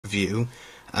review,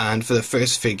 and for the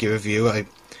first figure review I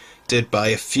did buy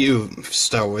a few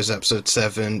Star Wars Episode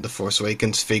 7 The Force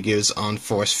Awakens figures on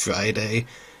Force Friday,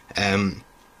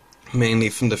 mainly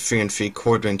from the 3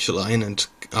 3/4 inch line, and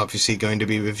obviously going to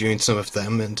be reviewing some of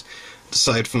them, and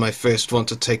decided for my first one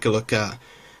to take a look at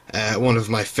one of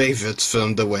my favourites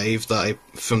from the wave,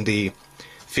 from the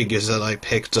figures that I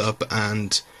picked up,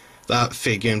 and that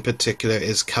figure in particular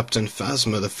is Captain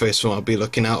Phasma, the first one I'll be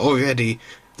looking at. Already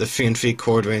the 3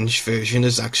 3/4 inch version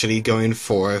is actually going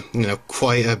for,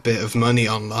 quite a bit of money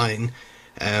online.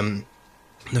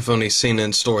 I've only seen it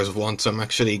in stores once. I'm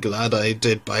actually glad I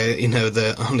did buy it,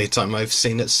 the only time I've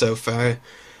seen it so far.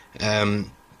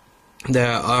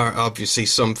 There are obviously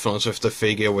some flaws with the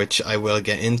figure which I will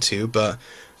get into, but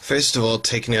first of all,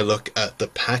 taking a look at the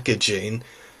packaging.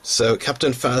 So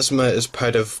Captain Phasma is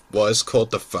part of what is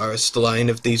called the Forest line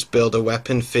of these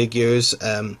Build-A-Weapon figures.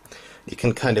 You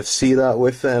can kind of see that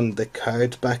with the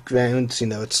card background.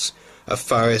 It's a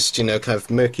forest, kind of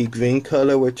murky green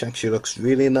colour, which actually looks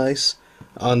really nice.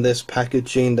 On this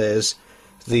packaging, there's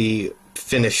the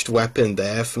finished weapon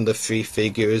there from the 3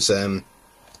 figures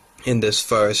in this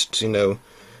forest,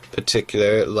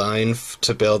 particular line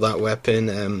to build that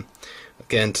weapon.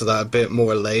 Get into that a bit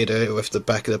more later with the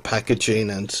back of the packaging,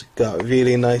 and got a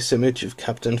really nice image of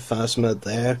Captain Phasma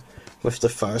there with the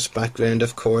forest background,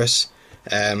 of course.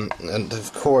 And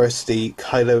of course the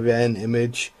Kylo Ren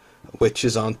image, which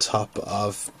is on top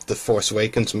of the Force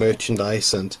Awakens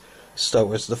merchandise and Star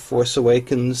Wars The Force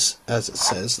Awakens, as it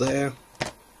says there.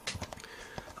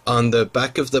 On the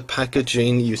back of the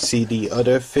packaging you see the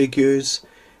other figures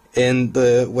in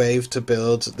the wave to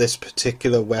build this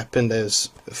particular weapon. There's,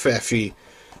 for every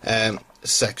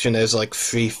section, there's like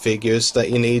 3 figures that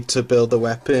you need to build the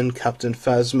weapon, Captain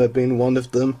Phasma being one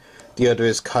of them. The other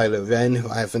is Kylo Ren, who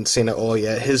I haven't seen at all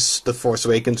yet. The Force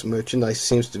Awakens merchandise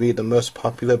seems to be the most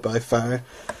popular by far,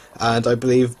 and I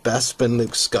believe Bespin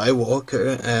Luke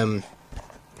Skywalker.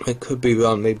 I could be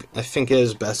wrong, maybe I think it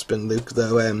is Bespin Luke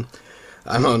though.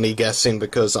 I'm only guessing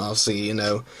because obviously,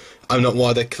 I'm not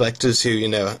one of the collectors who,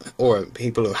 or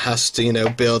people who has to,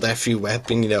 build every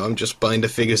weapon. I'm just buying the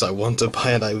figures I want to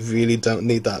buy, and I really don't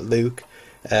need that Luke.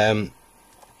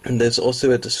 And there's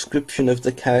also a description of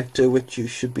the character which you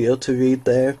should be able to read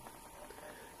there.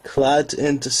 Clad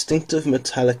in distinctive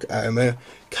metallic armour,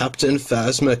 Captain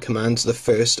Phasma commands the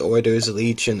First Order's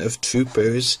legion of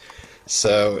troopers.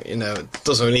 So, it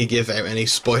doesn't really give out any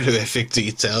spoilerific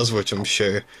details, which I'm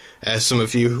sure some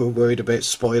of you who are worried about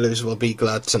spoilers will be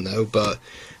glad to know, but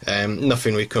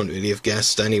nothing we couldn't really have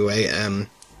guessed anyway.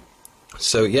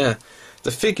 So yeah,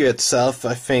 the figure itself,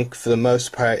 I think, for the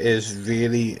most part, is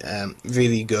really,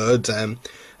 really good. I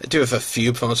do have a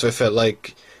few problems with it,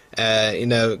 like,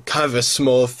 kind of a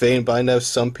small thing, but I know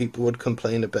some people would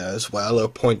complain about as well, or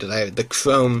point it out. The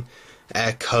chrome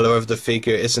colour of the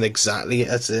figure isn't exactly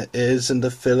as it is in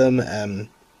the film.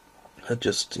 I'll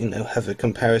just, have a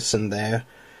comparison there.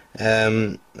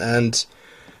 And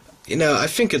I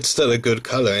think it's still a good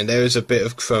colour, and there is a bit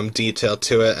of chrome detail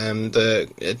to it.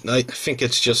 I think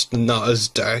it's just not as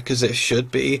dark as it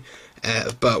should be.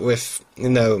 But with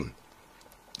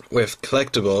with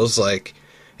collectibles, like,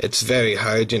 it's very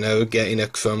hard, getting a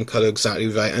chrome colour exactly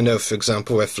right. I know, for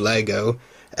example, with Lego,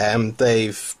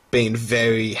 they've been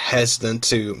very hesitant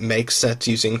to make sets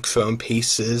using chrome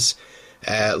pieces,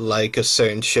 like a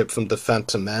certain ship from the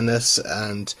Phantom Menace,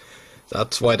 and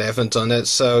that's why they haven't done it.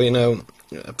 So,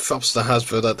 props to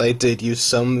Hasbro that they did use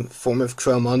some form of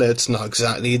chrome on it. It's not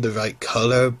exactly the right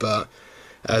colour, but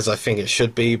as I think it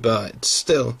should be, but it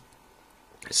still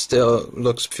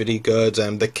looks pretty good.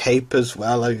 The cape as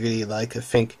well, I really like. I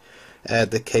think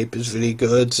the cape is really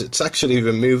good. It's actually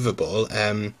removable.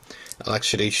 I'll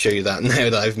actually show you that now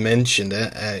that I've mentioned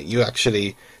it. You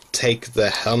actually take the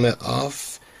helmet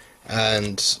off,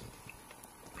 and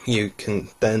you can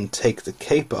then take the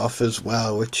cape off as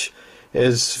well, which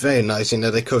is very nice.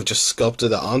 They could have just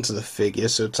sculpted it onto the figure,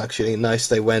 so it's actually nice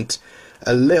they went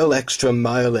a little extra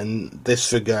mile in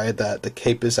this regard, that the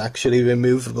cape is actually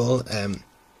removable.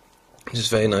 Which is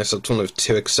very nice. That's one of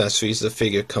 2 accessories the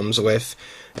figure comes with.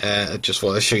 I just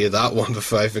want to show you that one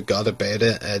before I forgot about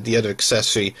it. The other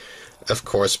accessory, of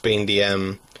course, being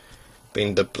the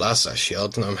blaster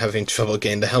shield, and I'm having trouble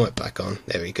getting the helmet back on.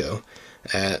 There we go.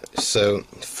 So,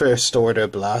 First Order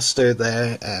blaster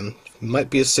there.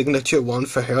 Might be a signature one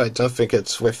for her. I don't think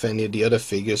it's with any of the other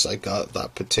figures I got,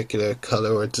 that particular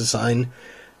colour or design.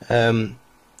 It's a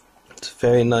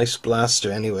very nice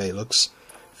blaster anyway. It looks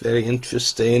very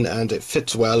interesting, and it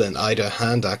fits well in either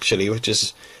hand actually, which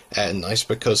is nice,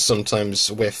 because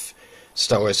sometimes with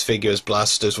Star Wars figures,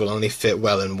 blasters will only fit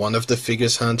well in one of the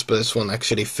figure's hands, but this one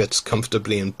actually fits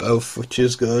comfortably in both, which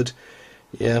is good.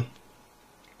 Yeah.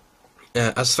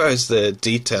 As far as the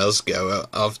details go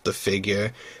of the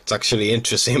figure, it's actually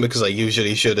interesting because I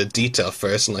usually show the detail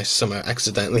first, and I somehow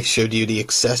accidentally showed you the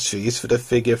accessories for the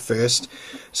figure first.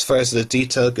 As far as the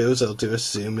detail goes, I'll do a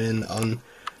zoom in on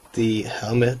the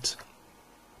helmet.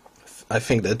 I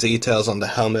think the details on the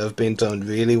helmet have been done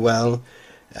really well.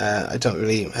 I don't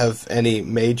really have any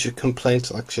major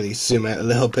complaints. I'll actually zoom out a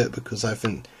little bit because I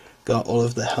haven't got all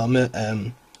of the helmet.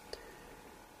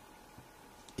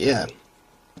 Yeah.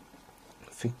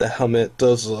 I think the helmet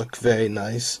does look very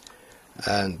nice,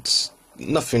 and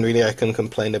nothing really I can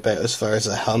complain about as far as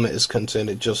the helmet is concerned.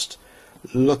 It just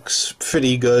looks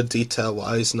pretty good detail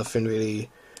wise, nothing really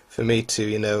for me to,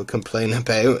 you know, complain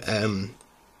about.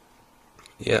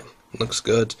 Yeah, looks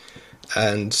good.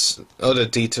 And other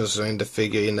details around the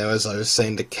figure, you know, as I was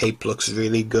saying, the cape looks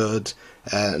really good.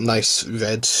 Nice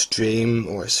red stream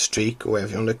or streak or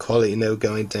whatever you want to call it, you know,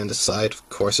 going down the side. Of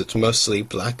course it's mostly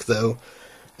black though.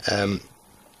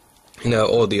 You know,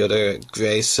 all the other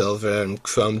grey, silver and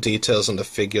chrome details on the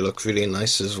figure look really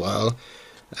nice as well.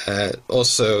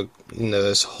 Also, you know,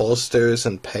 there's holsters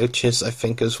and pouches, I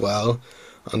think, as well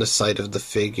on the side of the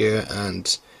figure,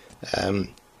 and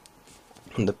on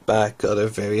the back, other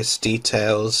various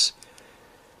details.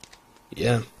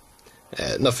 Yeah.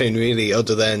 Nothing really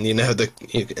other than, you know,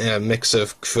 the mix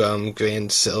of chrome, grey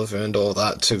and silver and all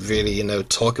that to really, you know,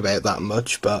 talk about that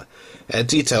much, but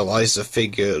detail-wise the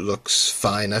figure looks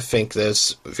fine. I think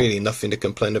there's really nothing to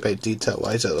complain about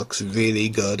detail-wise. It looks really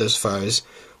good as far as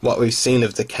what we've seen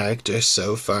of the character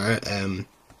so far.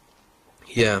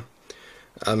 Yeah,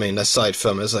 I mean, aside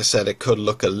from, as I said, it could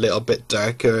look a little bit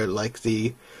darker like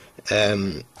the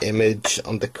image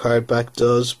on the card back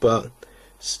does, but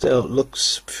still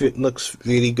looks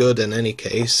really good in any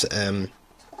case.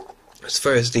 As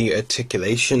far as the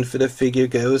articulation for the figure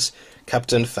goes,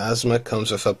 Captain Phasma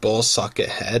comes with a ball socket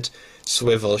head,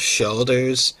 swivel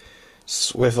shoulders,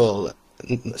 swivel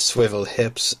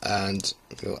hips, and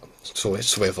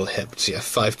swivel hips. Yeah,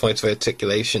 5 points of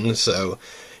articulation. So,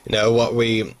 you know what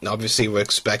we obviously were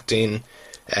expecting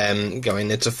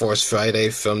going into Force Friday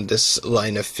from this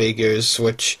line of figures,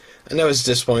 which I know is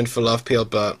disappointing for a lot of people,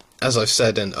 but as I've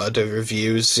said in other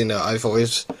reviews, you know, I've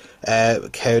always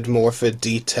cared more for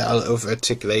detail over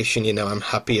articulation. You know, I'm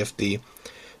happy if the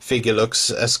figure looks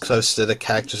as close to the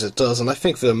character as it does, and I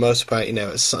think for the most part, you know,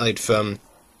 aside from,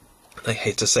 I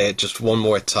hate to say it just one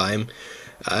more time,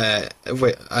 I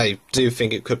do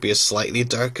think it could be a slightly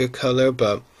darker colour,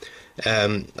 but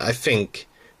I think,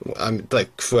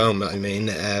 like chrome, I mean,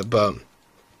 but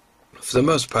for the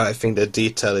most part, I think the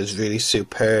detail is really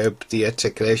superb. The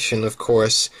articulation, of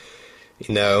course,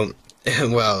 you know,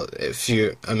 well,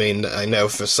 I mean, I know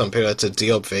for some people it's a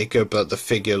deal breaker, but the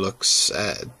figure looks,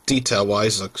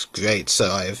 detail-wise, looks great, so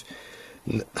I've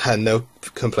had no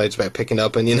complaints about picking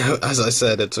up, and, you know, as I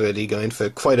said, it's already going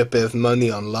for quite a bit of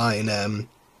money online,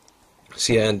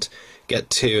 so yeah, and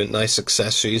get two nice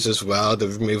accessories as well. The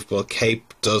removable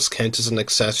cape does count as an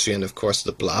accessory, and of course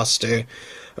the blaster.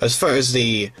 As far as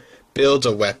the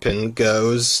builder weapon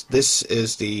goes, this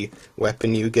is the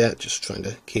weapon you get. Just trying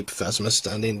to keep Phasma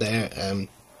standing there.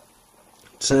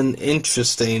 It's an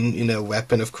interesting, you know,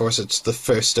 weapon. Of course, it's the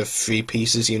first of 3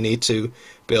 pieces you need to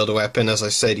build a weapon. As I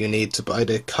said, you need to buy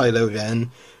the Kylo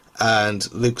Ren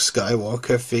and Luke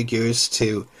Skywalker figures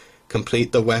to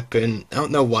complete the weapon. I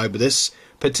don't know why, but this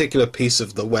particular piece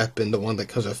of the weapon, the one that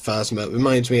comes with Phasma,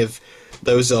 reminds me of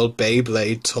those old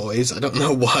Beyblade toys. I don't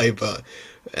know why, but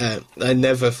I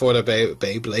never thought about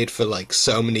Beyblade for like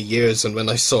so many years, and when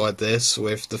I saw this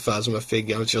with the Phasma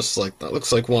figure, I was just like, that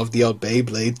looks like one of the old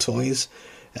Beyblade toys.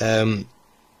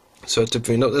 So to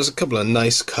bring up, there's a couple of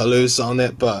nice colours on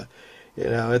it, but you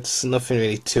know, it's nothing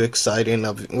really too exciting.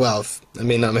 Well, I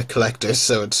mean, I'm a collector,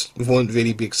 so it won't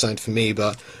really be exciting for me,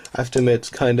 but I have to admit, it's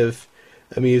kind of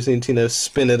amusing to, you know,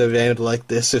 spin it around like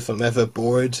this if I'm ever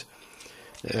bored.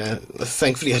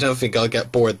 Thankfully, I don't think I'll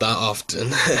get bored that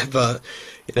often, but,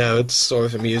 you know, it's sort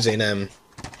of amusing.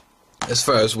 As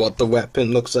far as what the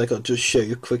weapon looks like, I'll just show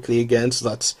you quickly again. So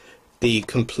that's the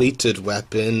completed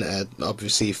weapon.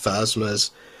 Obviously,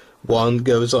 Phasma's wand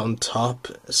goes on top,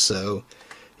 so,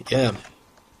 yeah.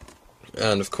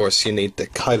 And, of course, you need the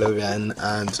Kylo Ren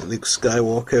and Luke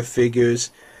Skywalker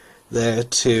figures there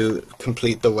to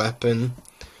complete the weapon.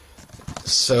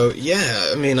 So yeah,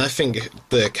 I mean, I think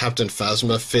the Captain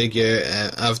Phasma figure,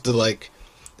 after like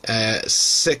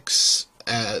 6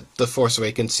 the Force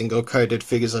Awakens single-carded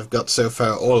figures I've got so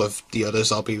far. All of the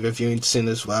others I'll be reviewing soon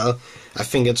as well. I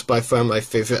think it's by far my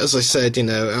favourite. As I said,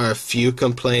 there are a few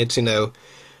complaints,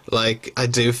 like, I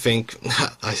do think,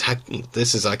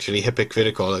 this is actually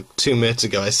hypocritical. Like, 2 minutes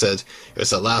ago I said it was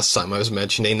the last time I was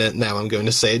mentioning it. Now I'm going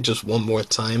to say it just one more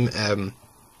time,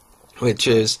 which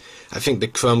is, I think the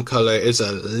chrome colour is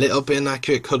a little bit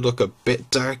inaccurate, could look a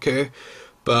bit darker,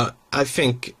 but I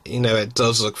think, it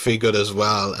does look pretty good as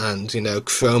well, and,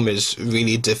 chrome is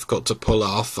really difficult to pull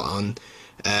off on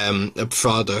a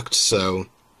product, so,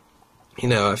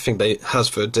 I think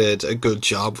Hasbro did a good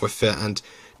job with it, and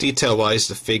detail-wise,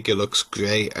 the figure looks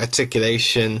great.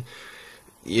 Articulation,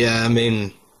 yeah, I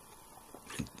mean,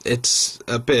 it's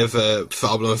a bit of a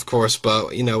problem, of course,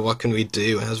 but, what can we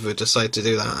do? Hasbro decided to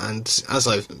do that, and as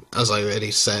I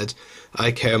already said,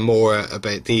 I care more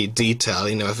about the detail.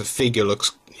 If a figure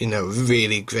looks,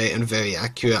 really great and very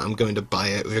accurate, I'm going to buy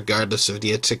it regardless of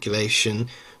the articulation,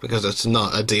 because it's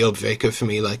not a deal breaker for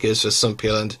me like it is for some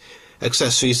people. And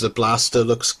accessories, the blaster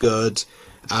looks good,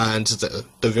 and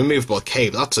the removable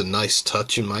cape, that's a nice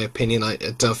touch in my opinion. I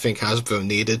don't think Hasbro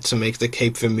needed to make the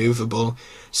cape removable,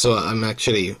 so I'm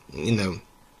actually,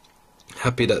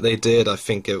 happy that they did. I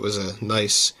think it was a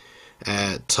nice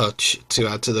touch to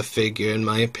add to the figure in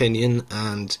my opinion.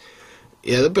 And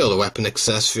yeah, the build a weapon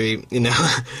accessory,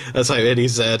 as I already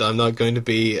said, I'm not going to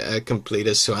be a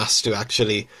completist who has to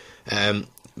actually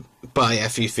buy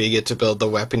every figure to build the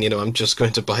weapon. I'm just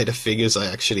going to buy the figures I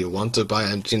actually want to buy,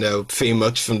 and pretty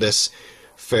much from this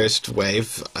first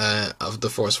wave of the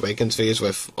Force Awakens figures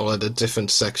with all of the different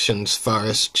sections,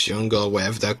 forest, jungle,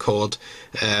 whatever they're called,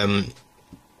 I'm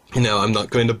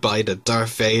not going to buy the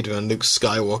Darth Vader and Luke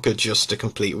Skywalker just to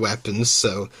complete weapons.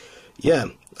 So yeah,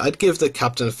 I'd give the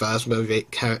Captain Phasma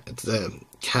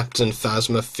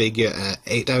figure an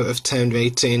 8 out of 10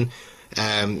 rating.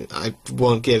 I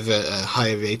won't give it a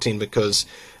higher rating because,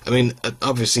 I mean,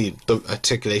 obviously the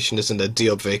articulation isn't a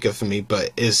deal breaker for me, but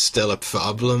it is still a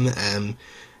problem. And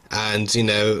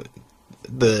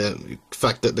the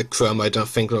fact that the chrome I don't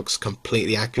think looks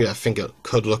completely accurate. I think it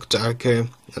could look darker,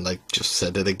 and I just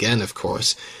said it again, of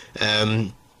course.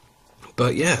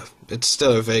 But yeah, it's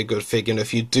still a very good figure, and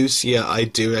if you do see it, I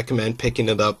do recommend picking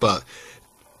it up, but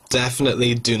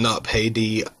definitely do not pay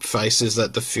the prices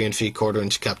that the 3 3/4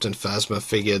 inch Captain Phasma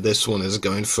figure. This one is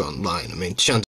going front line. I mean,